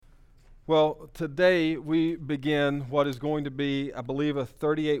Well, today we begin what is going to be, I believe, a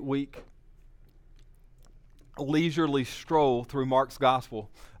 38-week leisurely stroll through Mark's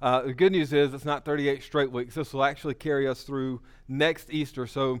gospel. The good news is it's not 38 straight weeks. This will actually carry us through next Easter.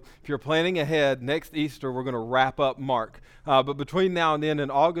 So if you're planning ahead, next Easter we're going to wrap up Mark. But between now and then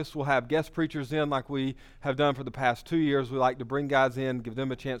in August, we'll have guest preachers in like we have done for the past 2 years. We like to bring guys in, give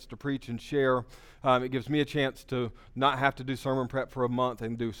them a chance to preach and share. It gives me a chance to not have to do sermon prep for a month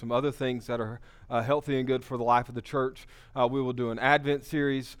and do some other things that are healthy and good for the life of the church. We will do an Advent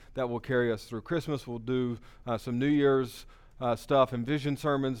series that will carry us through Christmas. We'll do some New Year's stuff and vision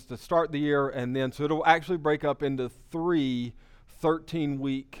sermons to start the year. And then, so it'll actually break up into three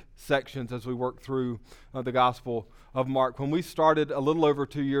 13-week sections as we work through the Gospel of Mark. When we started a little over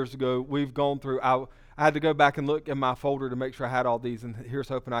 2 years ago, we've gone through, I had to go back and look in my folder to make sure I had all these, and here's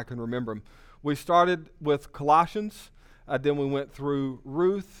hoping I can remember them. We started with Colossians, then we went through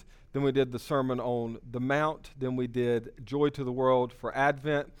Ruth, then we did the Sermon on the Mount, then we did Joy to the World for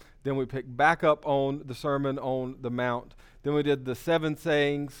Advent, then we picked back up on the Sermon on the Mount, then we did the 7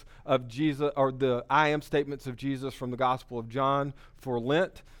 sayings of Jesus, or the I am statements of Jesus from the Gospel of John for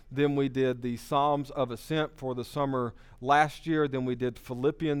Lent. Then we did the Psalms of Ascent for the summer last year. Then we did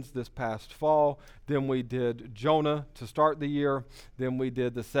Philippians this past fall. Then we did Jonah to start the year. Then we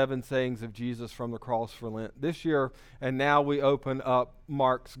did the 7 sayings of Jesus from the cross for Lent this year. And now we open up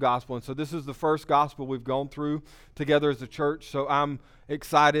Mark's gospel. And so this is the first gospel we've gone through together as a church. So I'm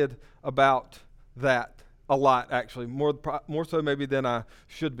excited about that. A lot, actually, more so maybe than I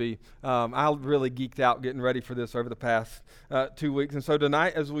should be. I really geeked out getting ready for this over the past 2 weeks. And so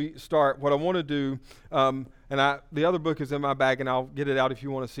tonight as we start, what I want to do, the other book is in my bag, and I'll get it out if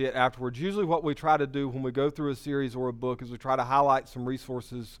you want to see it afterwards. Usually what we try to do when we go through a series or a book is we try to highlight some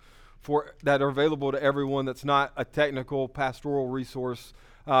resources that are available to everyone that's not a technical pastoral resource.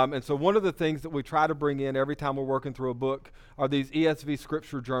 And so one of the things that we try to bring in every time we're working through a book are these ESV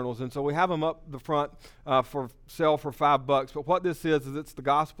scripture journals. And so we have them up the front for sale for $5. But what this is it's the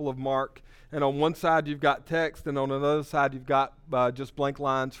Gospel of Mark. And on one side you've got text, and on another side you've got just blank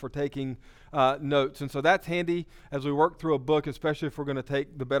lines for taking notes. And so that's handy as we work through a book, especially if we're going to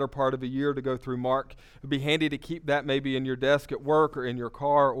take the better part of a year to go through Mark. It'd be handy to keep that maybe in your desk at work or in your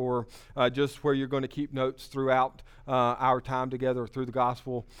car, or just where you're going to keep notes throughout our time together through the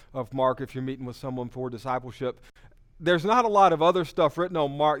Gospel of Mark if you're meeting with someone for discipleship. There's not a lot of other stuff written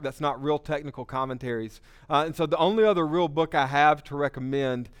on Mark that's not real technical commentaries. And so the only other real book I have to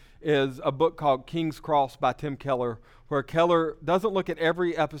recommend is a book called King's Cross by Tim Keller, where Keller doesn't look at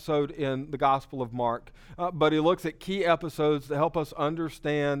every episode in the Gospel of Mark, but he looks at key episodes to help us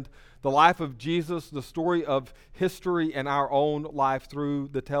understand the life of Jesus, the story of history, and our own life through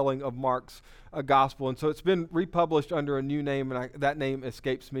the telling of Mark's gospel. And so it's been republished under a new name, and that name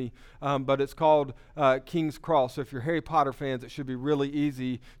escapes me, but it's called King's Cross. So if you're Harry Potter fans, it should be really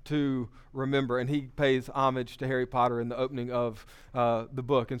easy to remember. And he pays homage to Harry Potter in the opening of the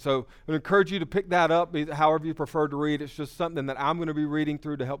book. And so I would encourage you to pick that up, however you prefer to read. It's just something that I'm going to be reading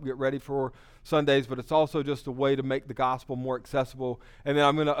through to help get ready for Sundays, but it's also just a way to make the gospel more accessible. And then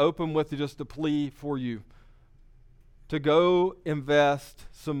I'm going to open with just a plea for you to go invest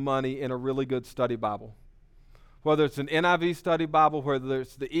some money in a really good study Bible. Whether it's an NIV study Bible, whether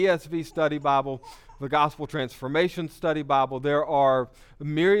it's the ESV study Bible, the Gospel Transformation study Bible, there are a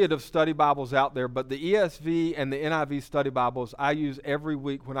myriad of study Bibles out there, but the ESV and the NIV study Bibles I use every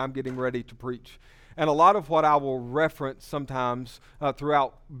week when I'm getting ready to preach. And a lot of what I will reference sometimes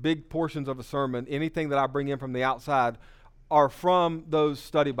throughout big portions of a sermon, anything that I bring in from the outside, are from those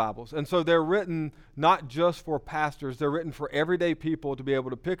study Bibles. And so they're written not just for pastors, they're written for everyday people to be able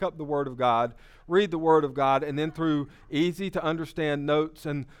to pick up the Word of God, read the Word of God, and then through easy to understand notes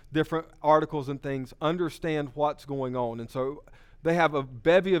and different articles and things, understand what's going on. And so they have a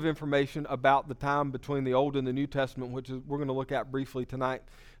bevy of information about the time between the Old and the New Testament, which is we're going to look at briefly tonight.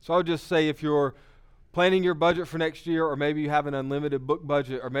 So I would just say if you're planning your budget for next year, or maybe you have an unlimited book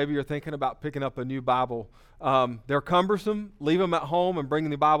budget, or maybe you're thinking about picking up a new Bible. They're cumbersome. Leave them at home and bring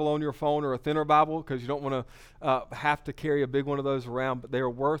the Bible on your phone, or a thinner Bible, because you don't want to have to carry a big one of those around. But they are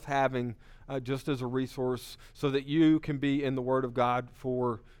worth having just as a resource so that you can be in the Word of God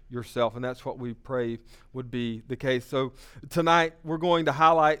for yourself. And that's what we pray would be the case. So tonight we're going to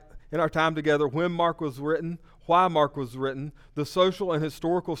highlight in our time together when Mark was written, why Mark was written, the social and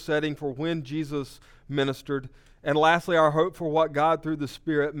historical setting for when Jesus ministered, and lastly, our hope for what God through the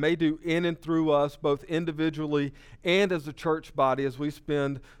Spirit may do in and through us, both individually and as a church body, as we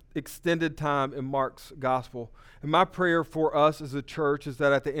spend extended time in Mark's gospel. And my prayer for us as a church is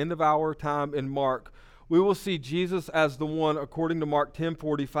that at the end of our time in Mark, we will see Jesus as the one, according to Mark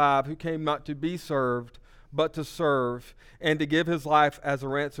 10:45, who came not to be served, but to serve, and to give his life as a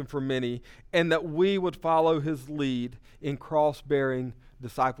ransom for many, and that we would follow his lead in cross-bearing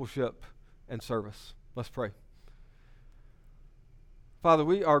discipleship and service. Let's pray. Father,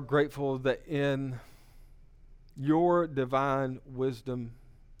 we are grateful that in your divine wisdom,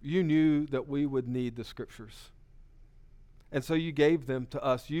 you knew that we would need the Scriptures. And so you gave them to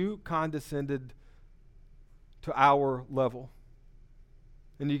us. You condescended to our level.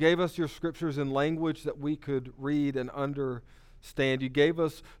 And you gave us your Scriptures in language that we could read and understand. You gave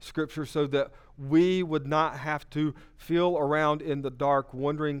us Scripture so that we would not have to feel around in the dark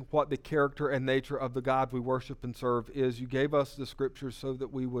wondering what the character and nature of the God we worship and serve is. You gave us the Scriptures so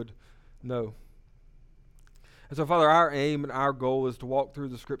that we would know. And so, Father, our aim and our goal is to walk through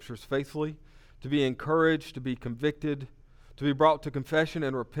the Scriptures faithfully, to be encouraged, to be convicted, to be brought to confession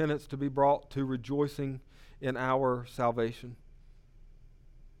and repentance, to be brought to rejoicing in our salvation.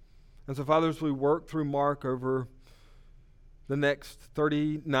 And so, Father, as we work through Mark over the next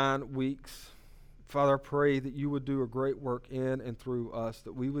 39 weeks, Father, I pray that you would do a great work in and through us,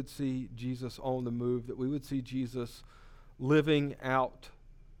 that we would see Jesus on the move, that we would see Jesus living out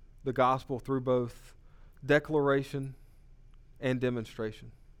the gospel through both declaration and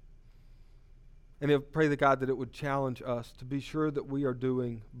demonstration. And I pray to God that it would challenge us to be sure that we are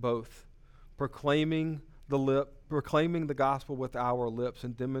doing both, proclaiming the gospel with our lips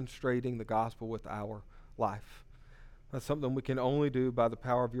and demonstrating the gospel with our life. That's something we can only do by the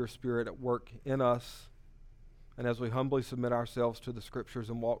power of your Spirit at work in us, and as we humbly submit ourselves to the Scriptures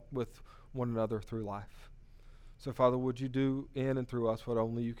and walk with one another through life. So, Father, would you do in and through us what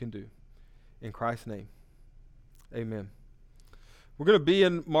only you can do? In Christ's name, amen. We're going to be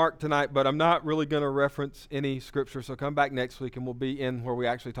in Mark tonight, but I'm not really going to reference any Scripture, so come back next week and we'll be in where we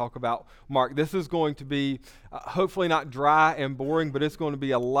actually talk about Mark. This is going to be hopefully not dry and boring, but it's going to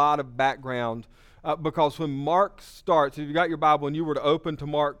be a lot of background because when Mark starts, if you got your Bible and you were to open to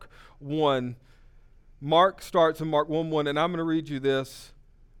Mark 1, Mark starts in Mark 1:1, and I'm going to read you this.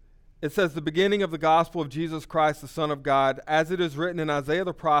 It says, "The beginning of the gospel of Jesus Christ, the Son of God, as it is written in Isaiah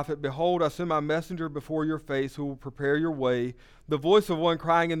the prophet, Behold, I send my messenger before your face, who will prepare your way. The voice of one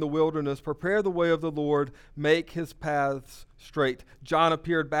crying in the wilderness, Prepare the way of the Lord, make his paths straight. John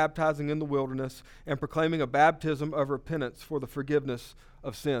appeared baptizing in the wilderness and proclaiming a baptism of repentance for the forgiveness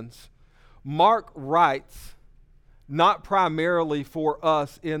of sins." Mark writes not primarily for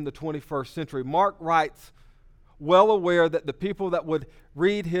us in the 21st century. Mark writes well aware that the people that would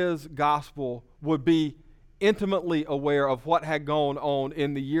read his gospel would be intimately aware of what had gone on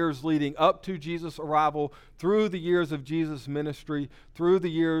in the years leading up to Jesus' arrival, through the years of Jesus' ministry, through the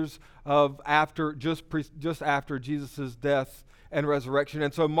years of just after Jesus' death and resurrection.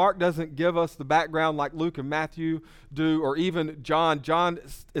 And so Mark doesn't give us the background like Luke and Matthew do, or even John. John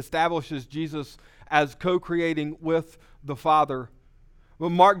establishes Jesus as co-creating with the Father. Well,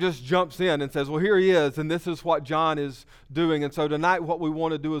 Mark just jumps in and says, well, here he is, and this is what John is doing. And so tonight what we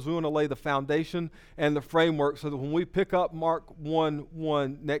want to do is we want to lay the foundation and the framework so that when we pick up Mark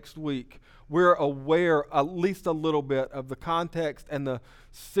 1:1 next week, we're aware at least a little bit of the context and the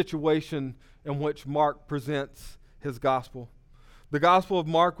situation in which Mark presents his gospel. The Gospel of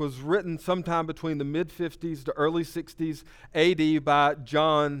Mark was written sometime between the mid-50s to early 60s AD by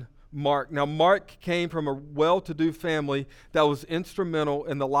John Mark. Now, Mark came from a well-to-do family that was instrumental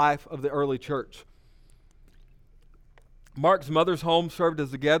in the life of the early church. Mark's mother's home served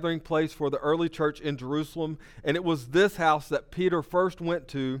as a gathering place for the early church in Jerusalem, and it was this house that Peter first went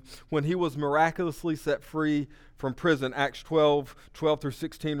to when he was miraculously set free from prison. Acts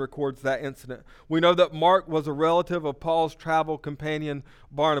 12:12-16 records that incident. We know that Mark was a relative of Paul's travel companion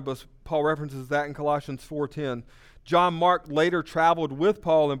Barnabas. Paul references that in Colossians 4:10. John Mark later traveled with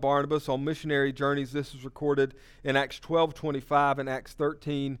Paul and Barnabas on missionary journeys. This is recorded in Acts 12:25 and Acts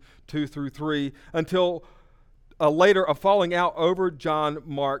 13:2-3, until later, a falling out over John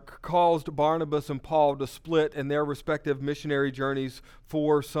Mark caused Barnabas and Paul to split in their respective missionary journeys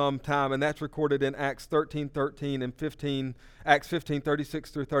for some time, and that's recorded in Acts 13:13 and Acts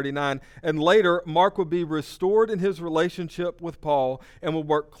 15:36-39. And later, Mark would be restored in his relationship with Paul and would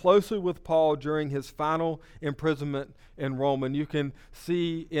work closely with Paul during his final imprisonment in Rome. And you can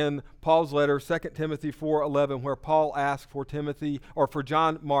see in Paul's letter, 2 Timothy 4:11, where Paul asked for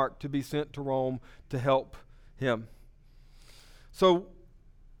John Mark to be sent to Rome to help him. So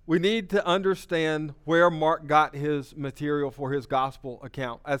we need to understand where Mark got his material for his gospel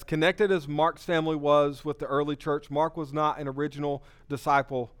account. As connected as Mark's family was with the early church, Mark was not an original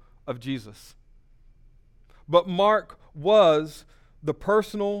disciple of Jesus. But Mark was the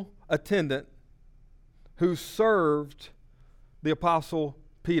personal attendant who served the Apostle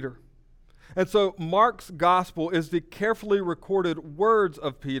Peter. And so Mark's gospel is the carefully recorded words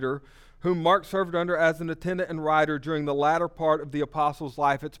of Peter, whom Mark served under as an attendant and writer during the latter part of the apostle's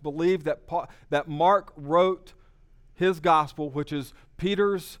life. It's believed that Mark wrote his gospel, which is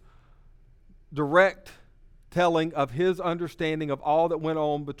Peter's direct telling of his understanding of all that went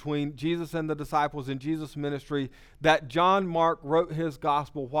on between Jesus and the disciples in Jesus' ministry, that John Mark wrote his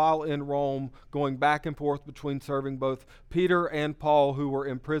gospel while in Rome, going back and forth between serving both Peter and Paul, who were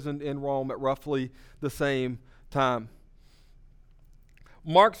imprisoned in Rome at roughly the same time.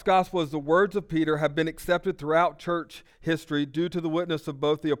 Mark's gospel, as the words of Peter, have been accepted throughout church history due to the witness of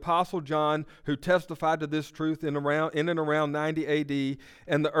both the Apostle John, who testified to this truth in and around 90 AD,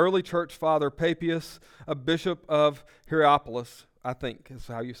 and the early church father Papias, a bishop of Hierapolis, I think is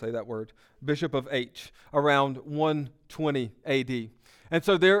how you say that word, bishop of H, around 120 AD. And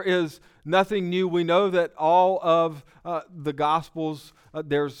so there is nothing new. We know that all of the Gospels,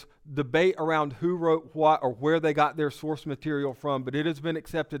 there's debate around who wrote what or where they got their source material from, but it has been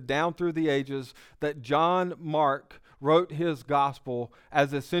accepted down through the ages that John Mark wrote his Gospel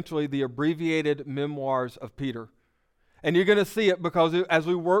as essentially the abbreviated memoirs of Peter. And you're going to see it because as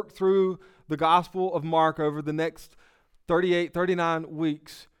we work through the Gospel of Mark over the next 39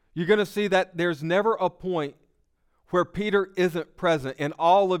 weeks, you're going to see that there's never a point where Peter isn't present in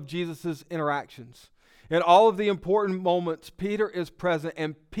all of Jesus' interactions. In all of the important moments, Peter is present,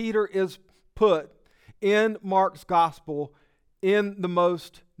 and Peter is put in Mark's gospel in the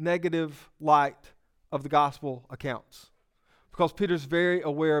most negative light of the gospel accounts. Because Peter's very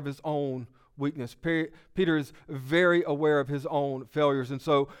aware of his own weakness. Peter is very aware of his own failures. And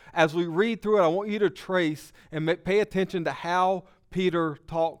so as we read through it, I want you to trace and pay attention to how Peter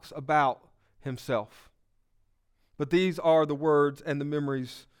talks about himself. But these are the words and the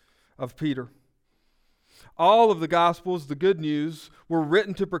memories of Peter. All of the Gospels, the good news, were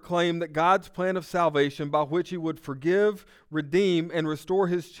written to proclaim that God's plan of salvation, by which He would forgive, redeem, and restore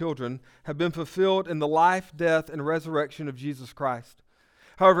His children, have been fulfilled in the life, death, and resurrection of Jesus Christ.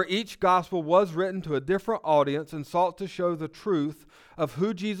 However, each Gospel was written to a different audience and sought to show the truth of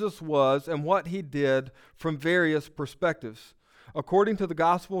who Jesus was and what He did from various perspectives. According to the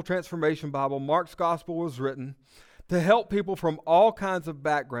Gospel Transformation Bible, Mark's Gospel was written to help people from all kinds of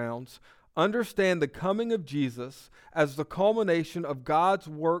backgrounds understand the coming of Jesus as the culmination of God's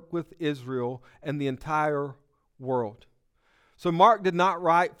work with Israel and the entire world. So Mark did not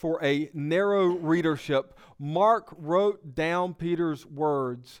write for a narrow readership. Mark wrote down Peter's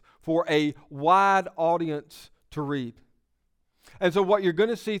words for a wide audience to read. And so what you're going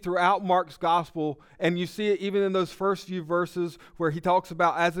to see throughout Mark's gospel, and you see it even in those first few verses where he talks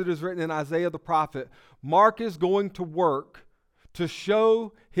about, as it is written in Isaiah the prophet, Mark is going to work to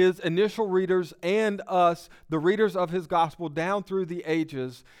show his initial readers and us, the readers of his gospel down through the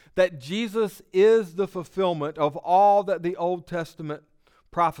ages, that Jesus is the fulfillment of all that the Old Testament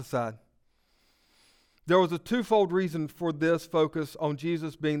prophesied. There was a twofold reason for this focus on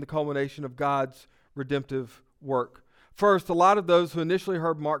Jesus being the culmination of God's redemptive work. First, a lot of those who initially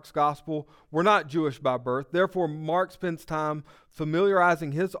heard Mark's gospel were not Jewish by birth. Therefore, Mark spends time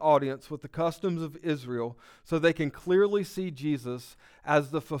familiarizing his audience with the customs of Israel so they can clearly see Jesus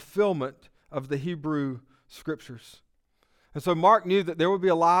as the fulfillment of the Hebrew Scriptures. And so Mark knew that there would be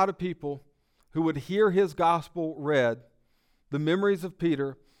a lot of people who would hear his gospel read, the memories of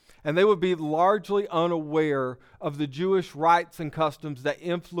Peter, and they would be largely unaware of the Jewish rites and customs that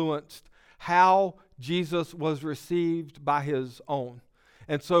influenced how Jesus was received by his own.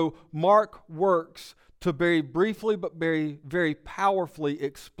 And so Mark works to very briefly but very, very powerfully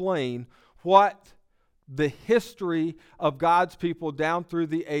explain what the history of God's people down through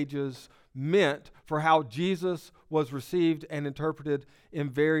the ages meant for how Jesus was received and interpreted in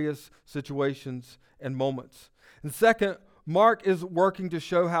various situations and moments. And second, Mark is working to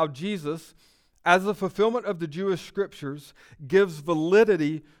show how Jesus, as the fulfillment of the Jewish scriptures, gives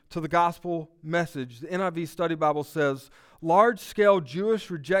validity to the gospel message. The NIV Study Bible says, large-scale Jewish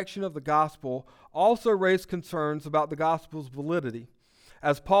rejection of the gospel also raised concerns about the gospel's validity.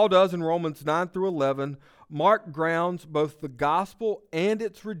 As Paul does in Romans 9 through 11, Mark grounds both the gospel and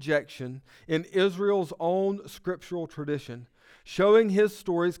its rejection in Israel's own scriptural tradition, showing his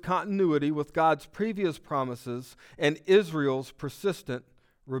story's continuity with God's previous promises and Israel's persistent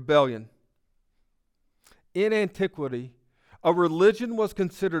rebellion. In antiquity, a religion was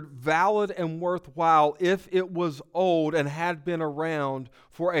considered valid and worthwhile if it was old and had been around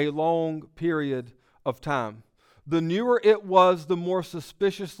for a long period of time. The newer it was, the more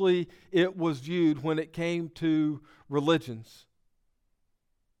suspiciously it was viewed when it came to religions.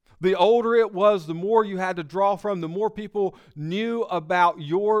 The older it was, the more you had to draw from, the more people knew about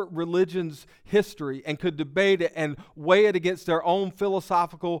your religion's history and could debate it and weigh it against their own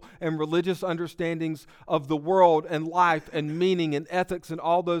philosophical and religious understandings of the world and life and meaning and ethics and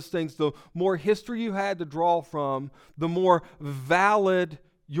all those things. The more history you had to draw from, the more valid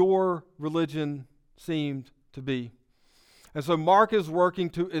your religion seemed to be. And so Mark is working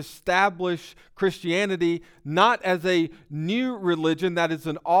to establish Christianity not as a new religion that is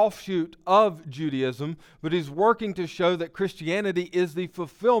an offshoot of Judaism, but he's working to show that Christianity is the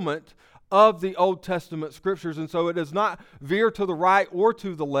fulfillment of the Old Testament scriptures. And so it does not veer to the right or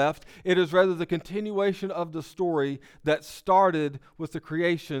to the left. It is rather the continuation of the story that started with the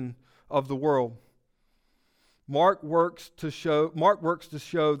creation of the world. Mark works to show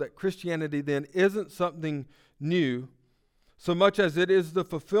that Christianity then isn't something new, so much as it is the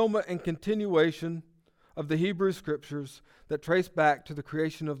fulfillment and continuation of the Hebrew Scriptures that trace back to the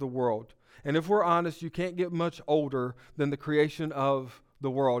creation of the world. And if we're honest, you can't get much older than the creation of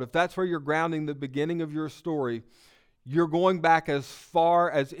the world. If that's where you're grounding the beginning of your story, you're going back as far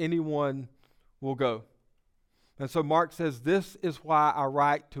as anyone will go. And so Mark says, this is why I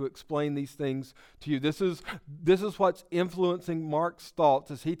write to explain these things to you. This is what's influencing Mark's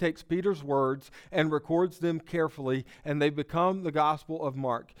thoughts as he takes Peter's words and records them carefully, and they become the Gospel of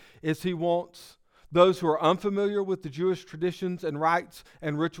Mark. Is he wants those who are unfamiliar with the Jewish traditions and rites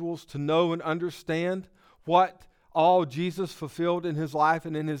and rituals to know and understand what all Jesus fulfilled in his life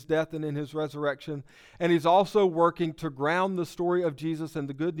and in his death and in his resurrection. And he's also working to ground the story of Jesus and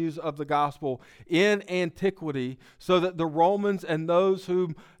the good news of the gospel in antiquity so that the Romans and those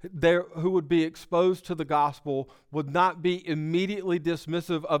who would be exposed to the gospel would not be immediately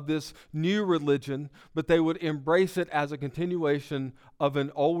dismissive of this new religion, but they would embrace it as a continuation of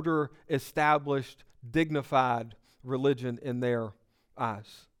an older, established, dignified religion in their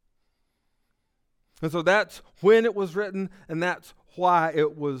eyes. And so that's when it was written, and that's why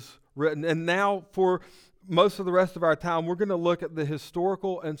it was written. And now for most of the rest of our time, we're going to look at the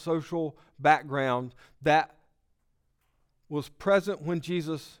historical and social background that was present when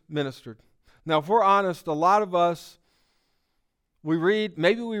Jesus ministered. Now, if we're honest, a lot of us,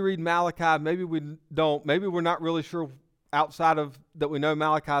 maybe we read Malachi, maybe we don't. Maybe we're not really sure outside of that we know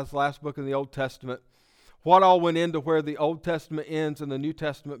Malachi is the last book in the Old Testament. What all went into where the Old Testament ends and the New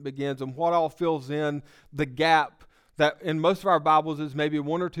Testament begins, and what all fills in the gap that in most of our Bibles is maybe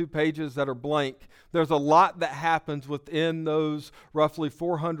 1 or 2 pages that are blank. There's a lot that happens within those roughly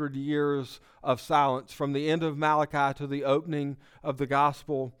 400 years of silence from the end of Malachi to the opening of the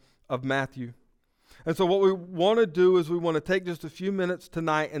Gospel of Matthew. And so what we want to do is we want to take just a few minutes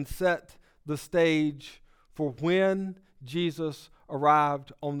tonight and set the stage for when Jesus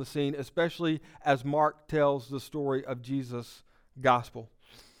arrived on the scene, especially as Mark tells the story of Jesus' gospel.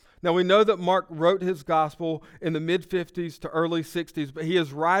 Now we know that Mark wrote his gospel in the mid-50s to early 60s, but he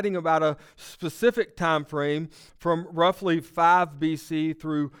is writing about a specific time frame from roughly 5 BC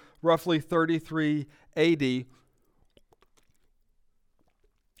through roughly 33 AD.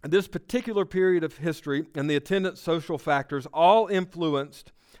 This particular period of history and the attendant social factors all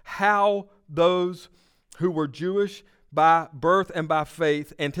influenced how those who were Jewish by birth and by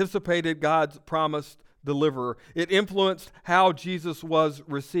faith anticipated God's promised deliverer. It influenced how Jesus was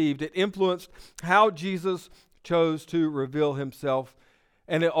received. It influenced how Jesus chose to reveal himself.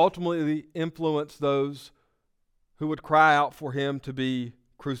 And it ultimately influenced those who would cry out for him to be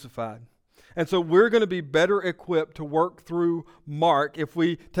crucified. And so we're going to be better equipped to work through Mark if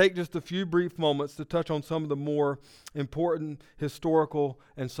we take just a few brief moments to touch on some of the more important historical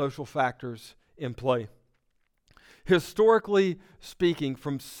and social factors in play. Historically speaking,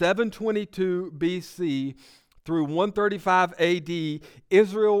 from 722 BC through 135 AD,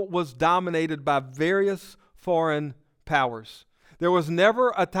 Israel was dominated by various foreign powers. There was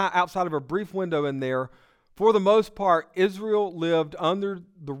never a time, outside of a brief window in there, for the most part, Israel lived under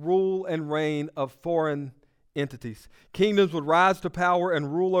the rule and reign of foreign entities. Kingdoms would rise to power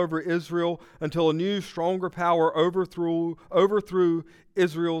and rule over Israel until a new, stronger power overthrew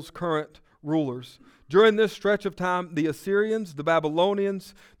Israel's current rulers. During this stretch of time, the Assyrians, the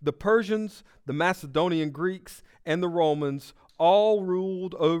Babylonians, the Persians, the Macedonian Greeks, and the Romans all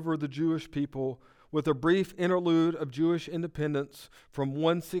ruled over the Jewish people, with a brief interlude of Jewish independence from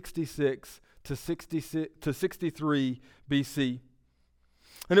 166 to 63 BC.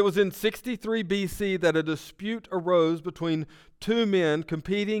 And it was in 63 BC that a dispute arose between two men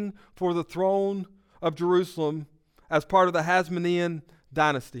competing for the throne of Jerusalem as part of the Hasmonean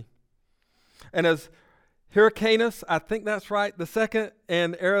dynasty. And as Hyrcanus, I think that's right, the second,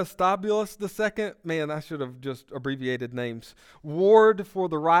 and Aristobulus the second, man, I should have just abbreviated names, warred for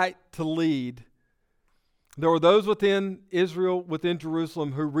the right to lead. There were those within Israel, within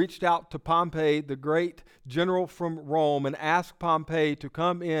Jerusalem, who reached out to Pompey, the great general from Rome, and asked Pompey to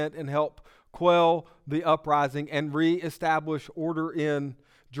come in and help quell the uprising and reestablish order in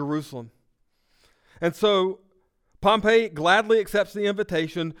Jerusalem. And so Pompey gladly accepts the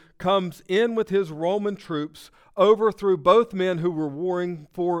invitation, comes in with his Roman troops, overthrew both men who were warring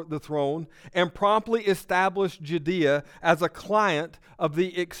for the throne, and promptly established Judea as a client of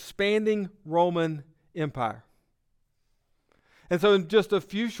the expanding Roman Empire. And so in just a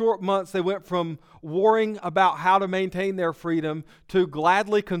few short months, they went from warring about how to maintain their freedom to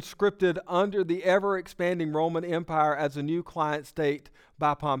gladly conscripted under the ever-expanding Roman Empire as a new client state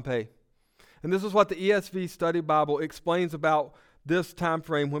by Pompey. And this is what the ESV Study Bible explains about this time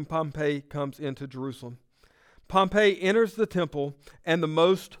frame when Pompey comes into Jerusalem. Pompey enters the temple and the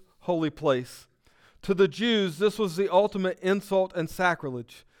most holy place. To the Jews, this was the ultimate insult and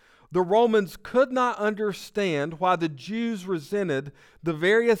sacrilege. The Romans could not understand why the Jews resented the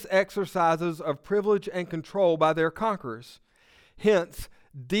various exercises of privilege and control by their conquerors. Hence,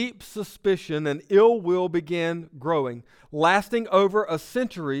 deep suspicion and ill will began growing, lasting over a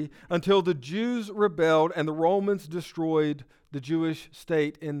century until the Jews rebelled and the Romans destroyed the Jewish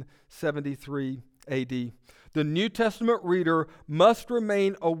state in 73 AD. The New Testament reader must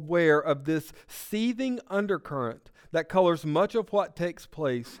remain aware of this seething undercurrent that colors much of what takes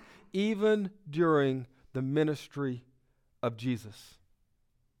place even during the ministry of Jesus.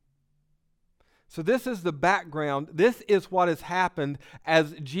 So this is the background. This is what has happened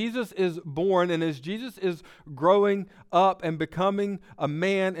as Jesus is born and as Jesus is growing up and becoming a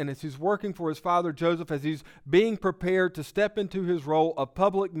man, and as he's working for his father Joseph, as he's being prepared to step into his role of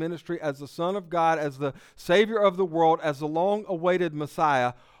public ministry as the Son of God, as the Savior of the world, as the long-awaited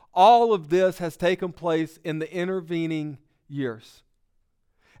Messiah. All of this has taken place in the intervening years.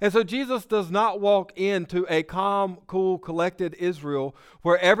 And so Jesus does not walk into a calm, cool, collected Israel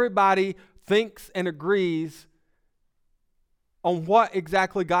where everybody thinks and agrees on what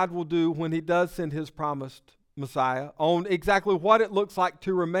exactly God will do when he does send his promised Messiah, on exactly what it looks like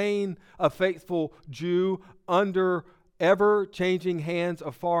to remain a faithful Jew under ever-changing hands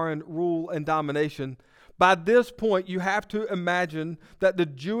of foreign rule and domination. By this point, you have to imagine that the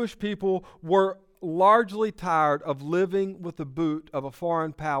Jewish people were largely tired of living with the boot of a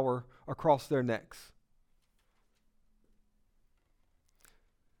foreign power across their necks.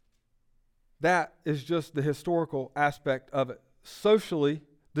 That is just the historical aspect of it. Socially,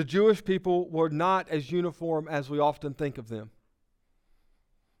 the Jewish people were not as uniform as we often think of them.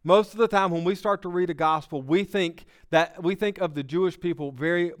 Most of the time when we start to read a gospel, we think of the Jewish people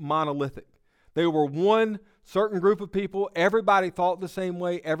very monolithic. They were one certain group of people. Everybody thought the same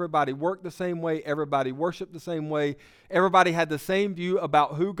way. Everybody worked the same way. Everybody worshiped the same way. Everybody had the same view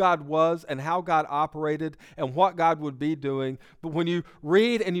about who God was and how God operated and what God would be doing. But when you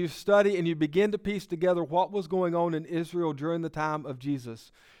read and you study and you begin to piece together what was going on in Israel during the time of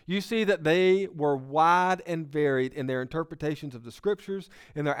Jesus, you see that they were wide and varied in their interpretations of the scriptures,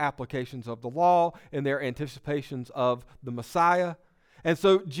 in their applications of the law, in their anticipations of the Messiah. And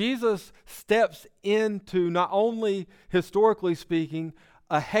so Jesus steps into, not only historically speaking,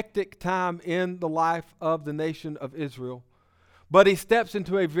 a hectic time in the life of the nation of Israel, but he steps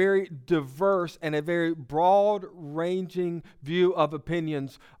into a very diverse and a very broad-ranging view of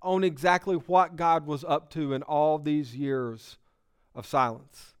opinions on exactly what God was up to in all these years of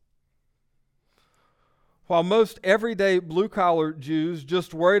silence. While most everyday blue-collar Jews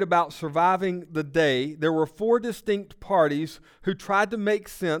just worried about surviving the day, there were four distinct parties who tried to make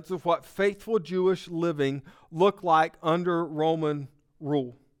sense of what faithful Jewish living looked like under Roman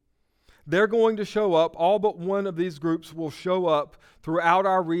rule. They're going to show up, all but one of these groups will show up throughout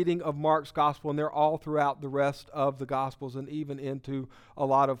our reading of Mark's gospel, and they're all throughout the rest of the gospels and even into a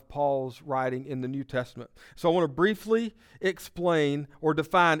lot of Paul's writing in the New Testament. So I want to briefly explain or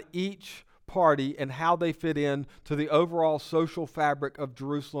define each party and how they fit in to the overall social fabric of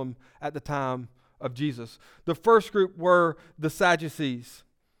Jerusalem at the time of Jesus. The first group were the Sadducees.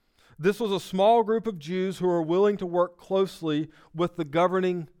 This was a small group of Jews who were willing to work closely with the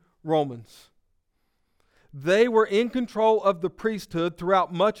governing Romans. They were in control of the priesthood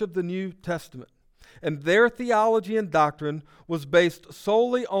throughout much of the New Testament, and their theology and doctrine was based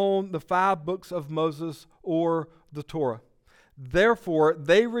solely on the 5 books of Moses or the Torah. Therefore,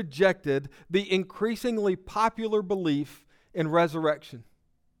 they rejected the increasingly popular belief in resurrection.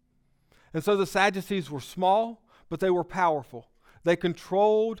 And so the Sadducees were small, but they were powerful. They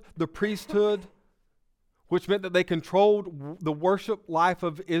controlled the priesthood, which meant that they controlled the worship life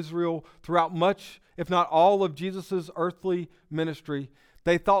of Israel throughout much, if not all, of Jesus' earthly ministry.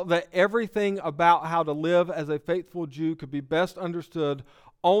 They thought that everything about how to live as a faithful Jew could be best understood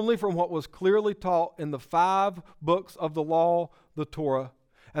only from what was clearly taught in the 5 books of the law, the Torah.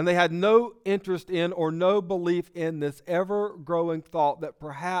 And they had no interest in or no belief in this ever-growing thought that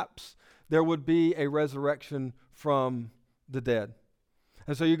perhaps there would be a resurrection from the dead.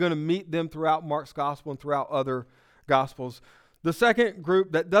 And so you're going to meet them throughout Mark's gospel and throughout other gospels. The second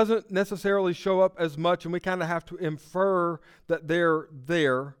group that doesn't necessarily show up as much, and we kind of have to infer that they're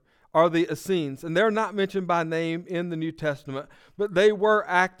there, are the Essenes. And they're not mentioned by name in the New Testament, but they were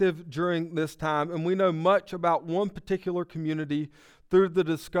active during this time. And we know much about one particular community through the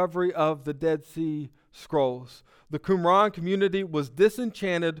discovery of the Dead Sea Scrolls. The Qumran community was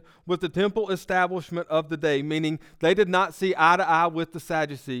disenchanted with the temple establishment of the day, meaning they did not see eye to eye with the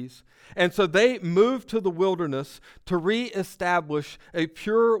Sadducees. And so they moved to the wilderness to reestablish a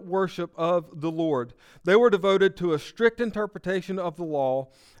pure worship of the Lord. They were devoted to a strict interpretation of the law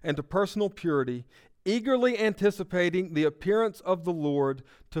and to personal purity, eagerly anticipating the appearance of the Lord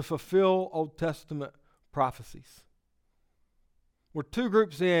to fulfill Old Testament prophecies. We're 2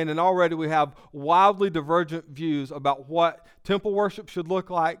 groups in, and already we have wildly divergent views about what temple worship should look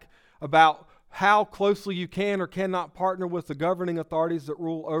like, about how closely you can or cannot partner with the governing authorities that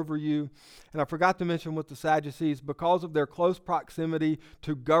rule over you. And I forgot to mention with the Sadducees, because of their close proximity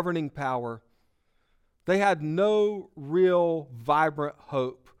to governing power, they had no real vibrant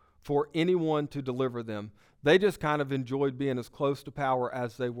hope for anyone to deliver them. They just kind of enjoyed being as close to power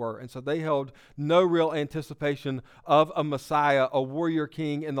as they were. And so they held no real anticipation of a Messiah, a warrior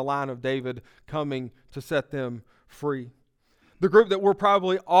king in the line of David coming to set them free. The group that we're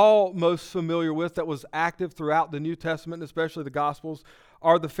probably all most familiar with that was active throughout the New Testament, especially the Gospels,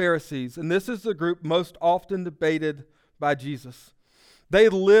 are the Pharisees. And this is the group most often debated by Jesus. They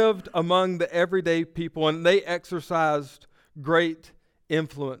lived among the everyday people and they exercised great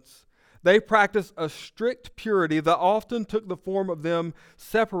influence. They practiced a strict purity that often took the form of them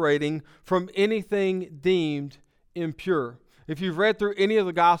separating from anything deemed impure. If you've read through any of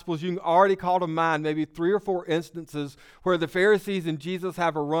the Gospels, you can already call to mind maybe 3 or 4 instances where the Pharisees and Jesus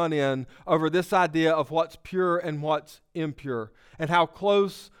have a run-in over this idea of what's pure and what's impure, and how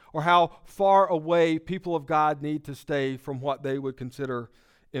close or how far away people of God need to stay from what they would consider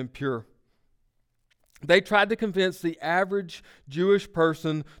impure. They tried to convince the average Jewish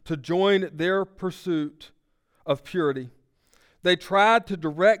person to join their pursuit of purity. They tried to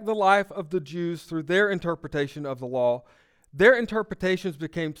direct the life of the Jews through their interpretation of the law. Their interpretations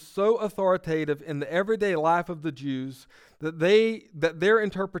became so authoritative in the everyday life of the Jews that their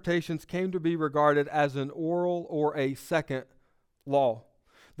interpretations came to be regarded as an oral or a second law.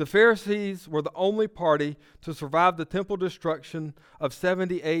 The Pharisees were the only party to survive the temple destruction of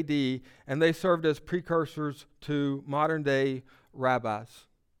 70 AD, and they served as precursors to modern-day rabbis.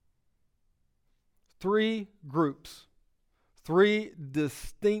 3 groups, 3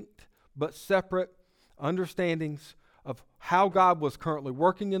 distinct but separate understandings of how God was currently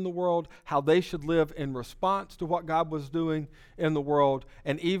working in the world, how they should live in response to what God was doing in the world,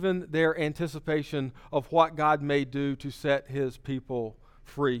 and even their anticipation of what God may do to set his people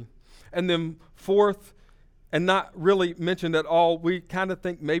free. And then 4th, and not really mentioned at all, we kind of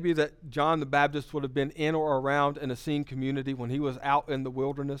think maybe that John the Baptist would have been in or around an Essene community when he was out in the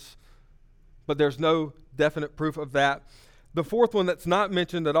wilderness, but there's no definite proof of that. The 4th one that's not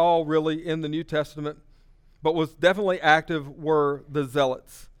mentioned at all really in the New Testament, but was definitely active, were the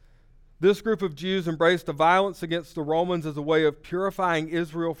Zealots. This group of Jews embraced the violence against the Romans as a way of purifying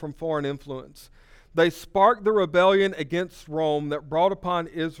Israel from foreign influence. They sparked the rebellion against Rome that brought upon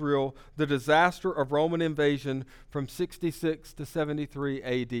Israel the disaster of Roman invasion from 66 to 73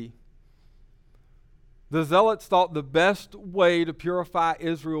 AD. The Zealots thought the best way to purify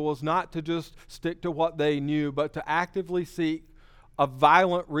Israel was not to just stick to what they knew, but to actively seek a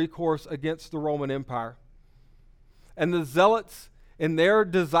violent recourse against the Roman Empire. And the Zealots, in their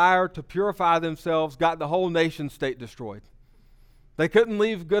desire to purify themselves, got the whole nation state destroyed. They couldn't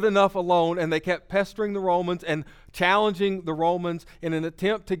leave good enough alone, and they kept pestering the Romans and challenging the Romans in an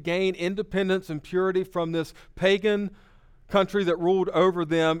attempt to gain independence and purity from this pagan country that ruled over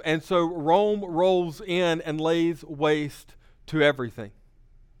them. And so Rome rolls in and lays waste to everything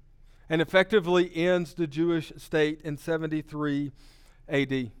and effectively ends the Jewish state in 73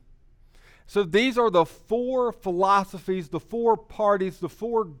 AD. So these are the 4 philosophies, the 4 parties, the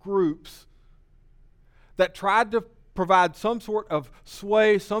 4 groups that tried to provide some sort of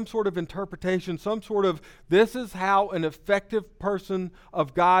sway, some sort of interpretation, some sort of this is how an effective person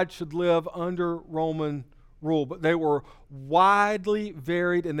of God should live under Roman rule, but they were widely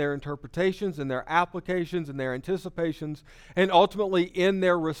varied in their interpretations, in their applications, in their anticipations, and ultimately in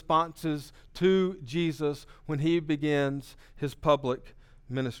their responses to Jesus when he begins his public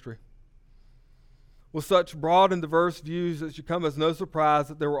ministry. With such broad and diverse views, it should come as no surprise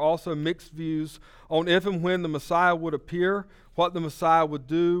that there were also mixed views on if and when the Messiah would appear, what the Messiah would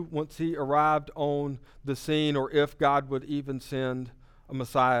do once he arrived on the scene, or if God would even send a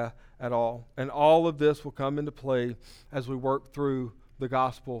Messiah at all. And all of this will come into play as we work through the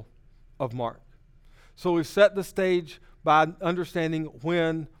Gospel of Mark. So we've set the stage by understanding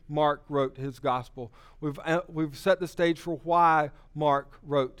when Mark wrote his gospel. We've set the stage for why Mark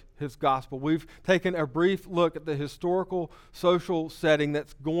wrote his gospel. We've taken a brief look at the historical, social setting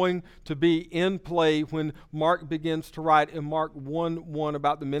that's going to be in play when Mark begins to write in Mark 1:1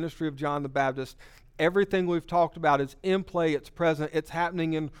 about the ministry of John the Baptist. Everything we've talked about is in play, it's present, it's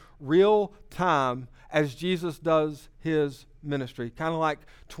happening in real time as Jesus does his ministry. Kind of like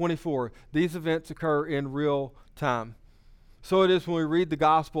 24. These events occur in real time. So it is when we read the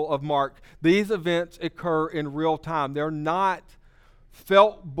Gospel of Mark. These events occur in real time. They're not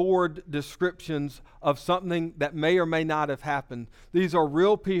felt board descriptions of something that may or may not have happened. These are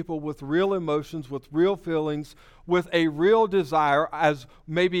real people with real emotions, with real feelings, with a real desire, as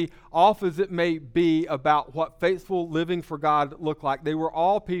maybe off as it may be, about what faithful living for God looked like. They were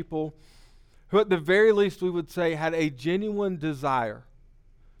all people who, at the very least, we would say, had a genuine desire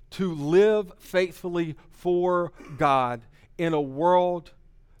to live faithfully for God in a world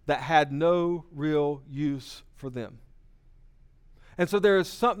that had no real use for them. And so there is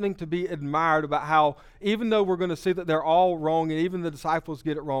something to be admired about how, even though we're going to see that they're all wrong and even the disciples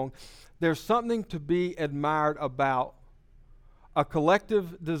get it wrong, there's something to be admired about a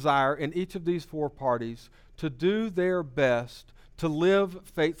collective desire in each of these four parties to do their best to live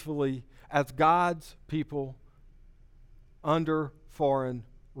faithfully as God's people under foreign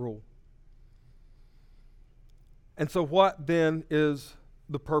rule. And so what then is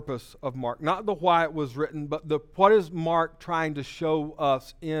the purpose of Mark? Not the why it was written, but what is Mark trying to show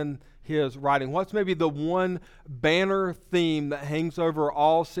us in his writing? What's maybe the one banner theme that hangs over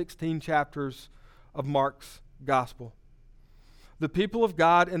all 16 chapters of Mark's gospel? The people of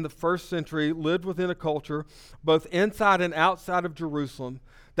God in the first century lived within a culture, both inside and outside of Jerusalem,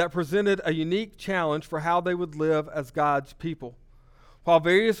 that presented a unique challenge for how they would live as God's people. While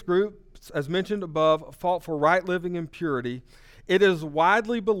various groups, as mentioned above, fought for right living and purity, it is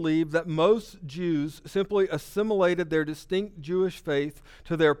widely believed that most Jews simply assimilated their distinct Jewish faith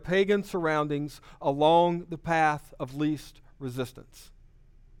to their pagan surroundings along the path of least resistance.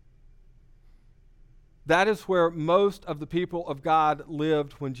 That is where most of the people of God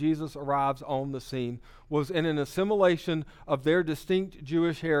lived when Jesus arrives on the scene, was in an assimilation of their distinct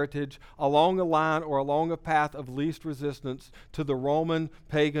Jewish heritage along a line or along a path of least resistance to the Roman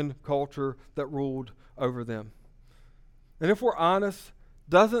pagan culture that ruled over them. And if we're honest,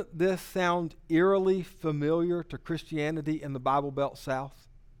 doesn't this sound eerily familiar to Christianity in the Bible Belt South?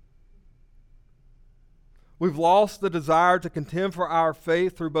 We've lost the desire to contend for our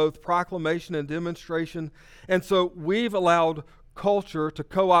faith through both proclamation and demonstration, and so we've allowed culture to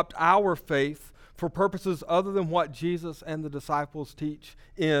co-opt our faith for purposes other than what Jesus and the disciples teach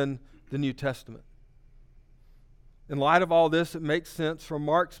in the New Testament. In light of all this, it makes sense for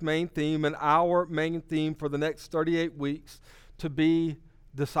Mark's main theme and our main theme for the next 38 weeks to be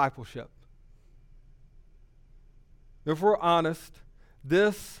discipleship. If we're honest,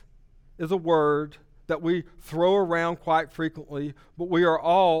 this is a word that we throw around quite frequently, but we are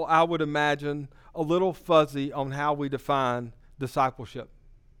all, I would imagine, a little fuzzy on how we define discipleship.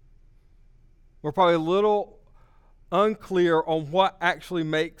 We're probably a little unclear on what actually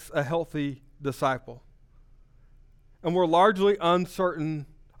makes a healthy disciple. And we're largely uncertain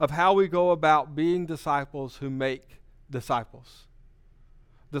of how we go about being disciples who make disciples.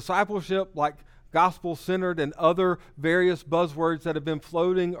 Discipleship, like gospel-centered and other various buzzwords that have been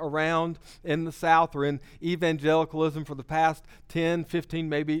floating around in the South or in evangelicalism for the past 10, 15,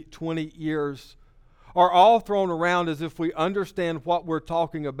 maybe 20 years, are all thrown around as if we understand what we're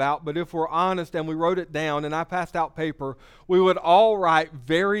talking about. But if we're honest and we wrote it down and I passed out paper, we would all write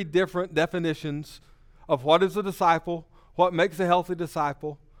very different definitions of what is a disciple, what makes a healthy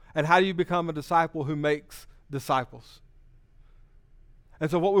disciple, and how do you become a disciple who makes disciples. And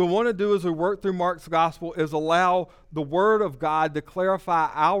so what we want to do as we work through Mark's gospel is allow the Word of God to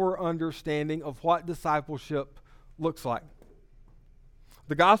clarify our understanding of what discipleship looks like.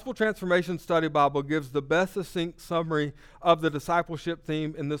 The Gospel Transformation Study Bible gives the best succinct summary of the discipleship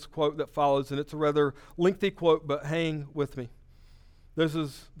theme in this quote that follows, and it's a rather lengthy quote, but hang with me. This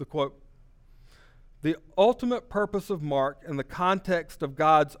is the quote. The ultimate purpose of Mark in the context of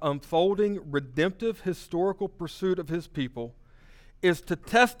God's unfolding redemptive historical pursuit of his people is to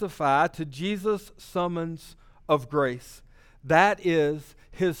testify to Jesus' summons of grace. That is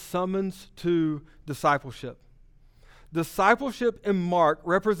his summons to discipleship. Discipleship in Mark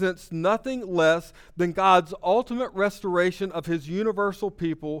represents nothing less than God's ultimate restoration of his universal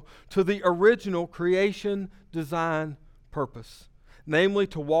people to the original creation design purpose, namely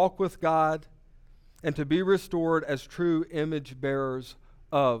to walk with God and to be restored as true image bearers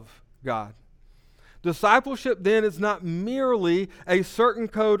of God. Discipleship then is not merely a certain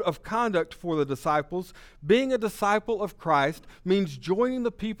code of conduct for the disciples. Being a disciple of Christ means joining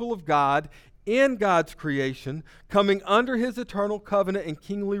the people of God in God's creation, coming under his eternal covenant and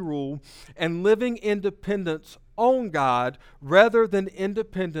kingly rule, and living in dependence on God rather than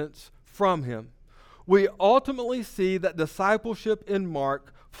independence from him. We ultimately see that discipleship in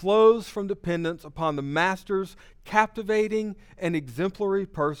Mark flows from dependence upon the Master's captivating and exemplary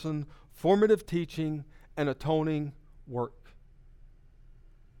person, formative teaching, and atoning work.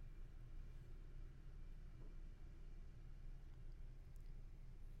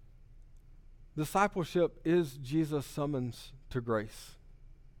 Discipleship is Jesus' summons to grace.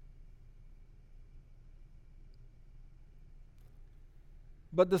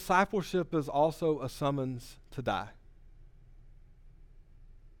 But discipleship is also a summons to die.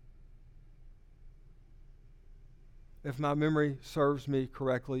 If my memory serves me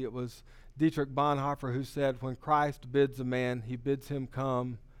correctly, it was Dietrich Bonhoeffer who said, when Christ bids a man, he bids him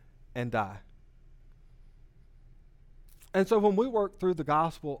come and die. And so when we work through the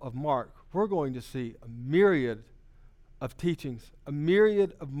Gospel of Mark, we're going to see a myriad of teachings, a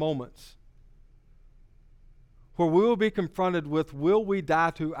myriad of moments where we will be confronted with, will we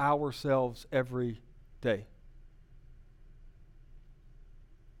die to ourselves every day?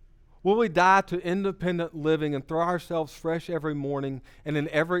 Will we die to independent living and throw ourselves fresh every morning and in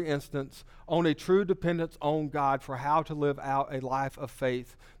every instance on a true dependence on God for how to live out a life of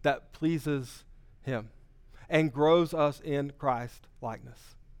faith that pleases him and grows us in Christ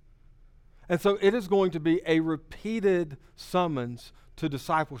likeness? And so it is going to be a repeated summons to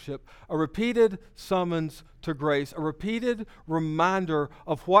discipleship, a repeated summons to grace, a repeated reminder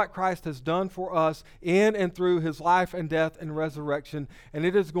of what Christ has done for us in and through his life and death and resurrection. And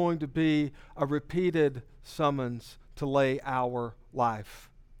it is going to be a repeated summons to lay our life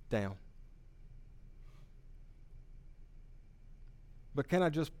down. But can I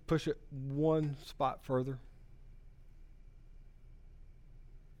just push it one spot further?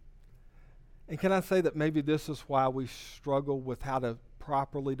 And can I say that maybe this is why we struggle with how to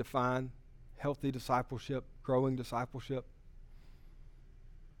properly define healthy discipleship, growing discipleship?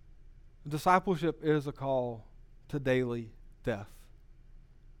 Discipleship is a call to daily death.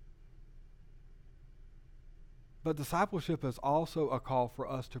 But discipleship is also a call for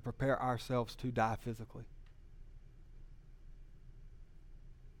us to prepare ourselves to die physically.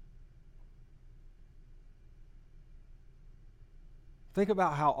 Think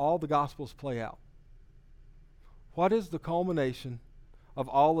about how all the Gospels play out. What is the culmination of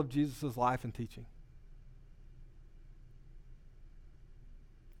all of Jesus' life and teaching?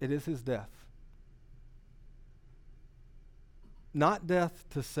 It is his death. Not death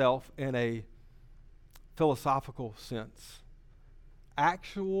to self in a philosophical sense.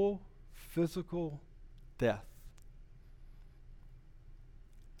 Actual physical death.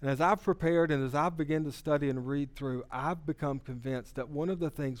 And as I've prepared and as I've begun to study and read through, I've become convinced that one of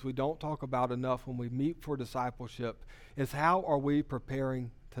the things we don't talk about enough when we meet for discipleship is how are we preparing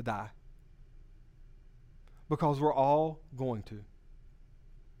to die? Because we're all going to.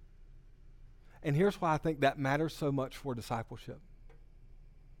 And here's why I think that matters so much for discipleship.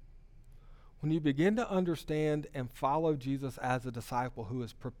 When you begin to understand and follow Jesus as a disciple who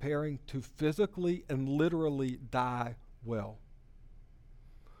is preparing to physically and literally die well,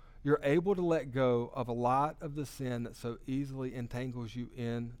 you're able to let go of a lot of the sin that so easily entangles you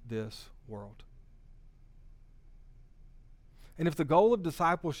in this world. And if the goal of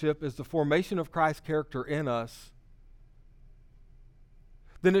discipleship is the formation of Christ's character in us,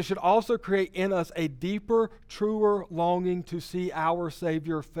 then it should also create in us a deeper, truer longing to see our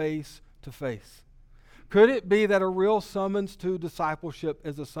Savior face to face. Could it be that a real summons to discipleship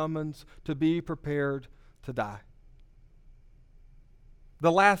is a summons to be prepared to die?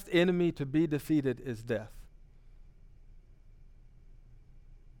 The last enemy to be defeated is death.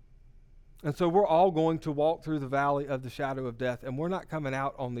 And so we're all going to walk through the valley of the shadow of death, and we're not coming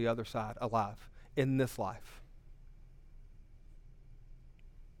out on the other side alive in this life.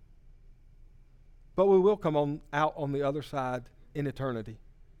 But we will come out on the other side in eternity.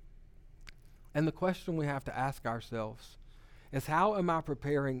 And the question we have to ask ourselves is, how am I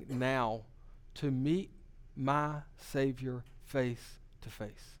preparing now to meet my Savior face to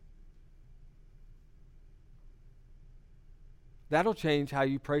face? That'll change how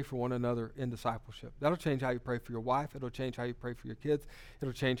you pray for one another in discipleship. That'll change how you pray for your wife. It'll change how you pray for your kids.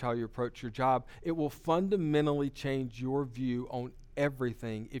 It'll change how you approach your job. It will fundamentally change your view on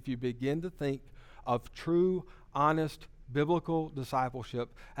everything if you begin to think of true, honest, biblical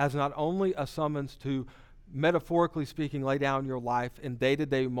discipleship as not only a summons to, metaphorically speaking, lay down your life in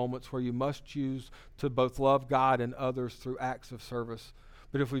day-to-day moments where you must choose to both love God and others through acts of service,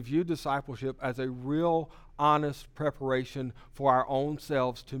 but if we view discipleship as a real, honest preparation for our own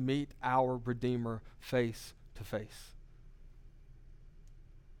selves to meet our Redeemer face to face.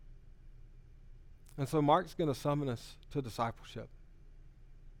 And so Mark's going to summon us to discipleship.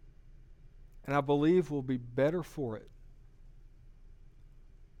 And I believe we'll be better for it.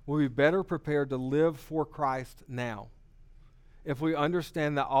 We'll be better prepared to live for Christ now if we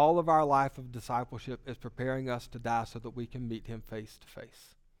understand that all of our life of discipleship is preparing us to die so that we can meet him face to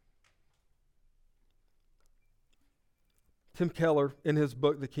face. Tim Keller, in his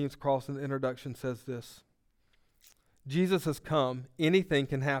book, The King's Cross, in the introduction, says this: Jesus has come. Anything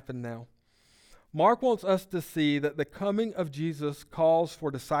can happen now. Mark wants us to see that the coming of Jesus calls for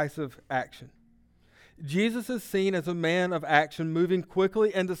decisive action. Jesus is seen as a man of action, moving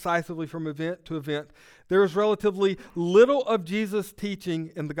quickly and decisively from event to event. There is relatively little of Jesus'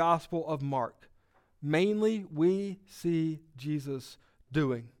 teaching in the Gospel of Mark. Mainly, we see Jesus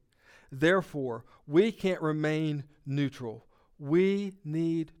doing. Therefore, we can't remain neutral. We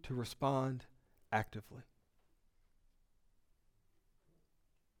need to respond actively.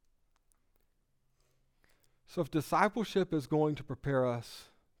 So if discipleship is going to prepare us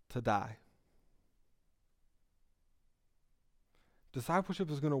to die, discipleship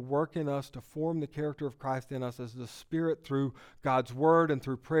is going to work in us to form the character of Christ in us as the Spirit, through God's Word and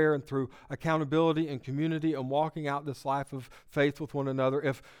through prayer and through accountability and community and walking out this life of faith with one another.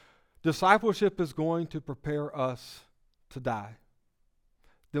 If discipleship is going to prepare us to die,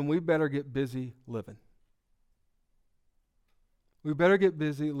 then we better get busy living. We better get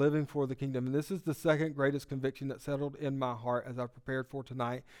busy living for the kingdom. And this is the second greatest conviction that settled in my heart as I prepared for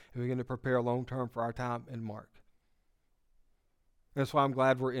tonight and we're going to prepare long term for our time in Mark. That's why I'm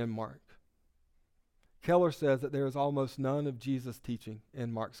glad we're in Mark. Keller says that there is almost none of Jesus' teaching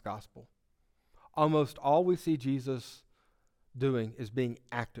in Mark's gospel. Almost all we see Jesus doing is being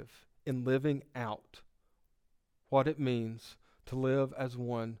active in living out what it means to live as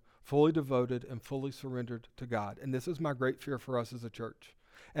one fully devoted and fully surrendered to God. And this is my great fear for us as a church.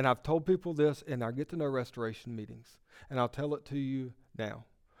 And I've told people this in our Get to Know Restoration meetings, and I'll tell it to you now.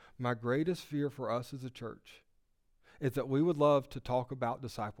 My greatest fear for us as a church is that we would love to talk about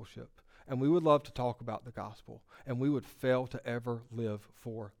discipleship, and we would love to talk about the gospel, and we would fail to ever live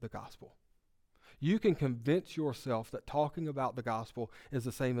for the gospel. You can convince yourself that talking about the gospel is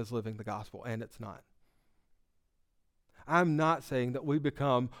the same as living the gospel, and it's not. I'm not saying that we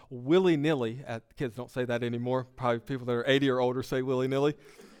become willy-nilly. Kids don't say that anymore. Probably people that are 80 or older say willy-nilly.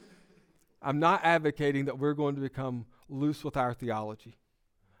 I'm not advocating that we're going to become loose with our theology.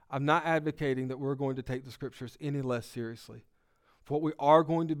 I'm not advocating that we're going to take the scriptures any less seriously. What we are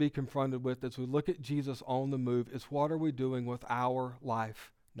going to be confronted with as we look at Jesus on the move is, what are we doing with our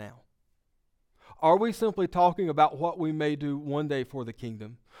life now? Are we simply talking about what we may do one day for the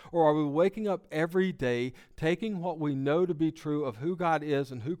kingdom? Or are we waking up every day, taking what we know to be true of who God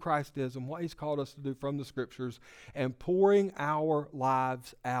is and who Christ is and what he's called us to do from the scriptures, and pouring our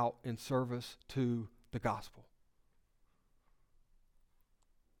lives out in service to the gospel?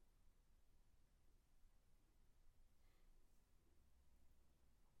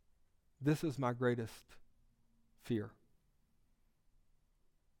 This is my greatest fear.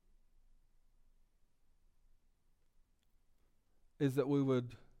 Is that we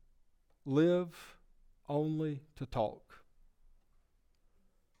would live only to talk,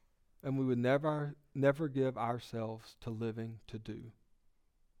 and we would never give ourselves to living to do.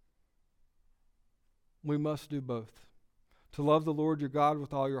 We must do both. To love the Lord your God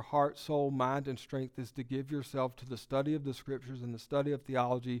with all your heart, soul, mind, and strength is to give yourself to the study of the scriptures and the study of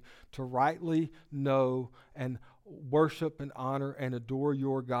theology, to rightly know and worship and honor and adore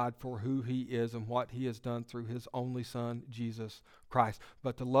your God for who he is and what he has done through his only Son, Jesus Christ.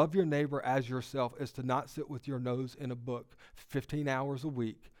 But to love your neighbor as yourself is to not sit with your nose in a book 15 hours a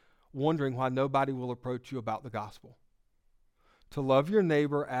week, wondering why nobody will approach you about the gospel. To love your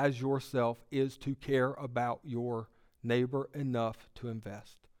neighbor as yourself is to care about your neighbor enough to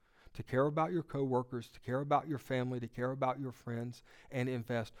invest to care about your coworkers, to care about your family, to care about your friends, and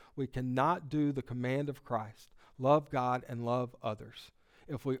invest. We cannot do the command of Christ, love God and love others,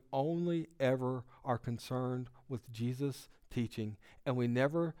 if we only ever are concerned with Jesus' teaching and we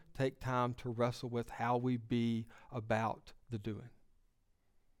never take time to wrestle with how we be about the doing.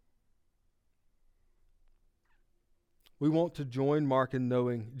 We want to join Mark in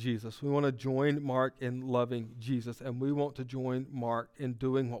knowing Jesus. We want to join Mark in loving Jesus. And we want to join Mark in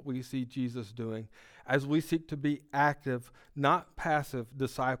doing what we see Jesus doing as we seek to be active, not passive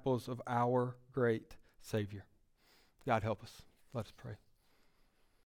disciples of our great Savior. God help us. Let's pray.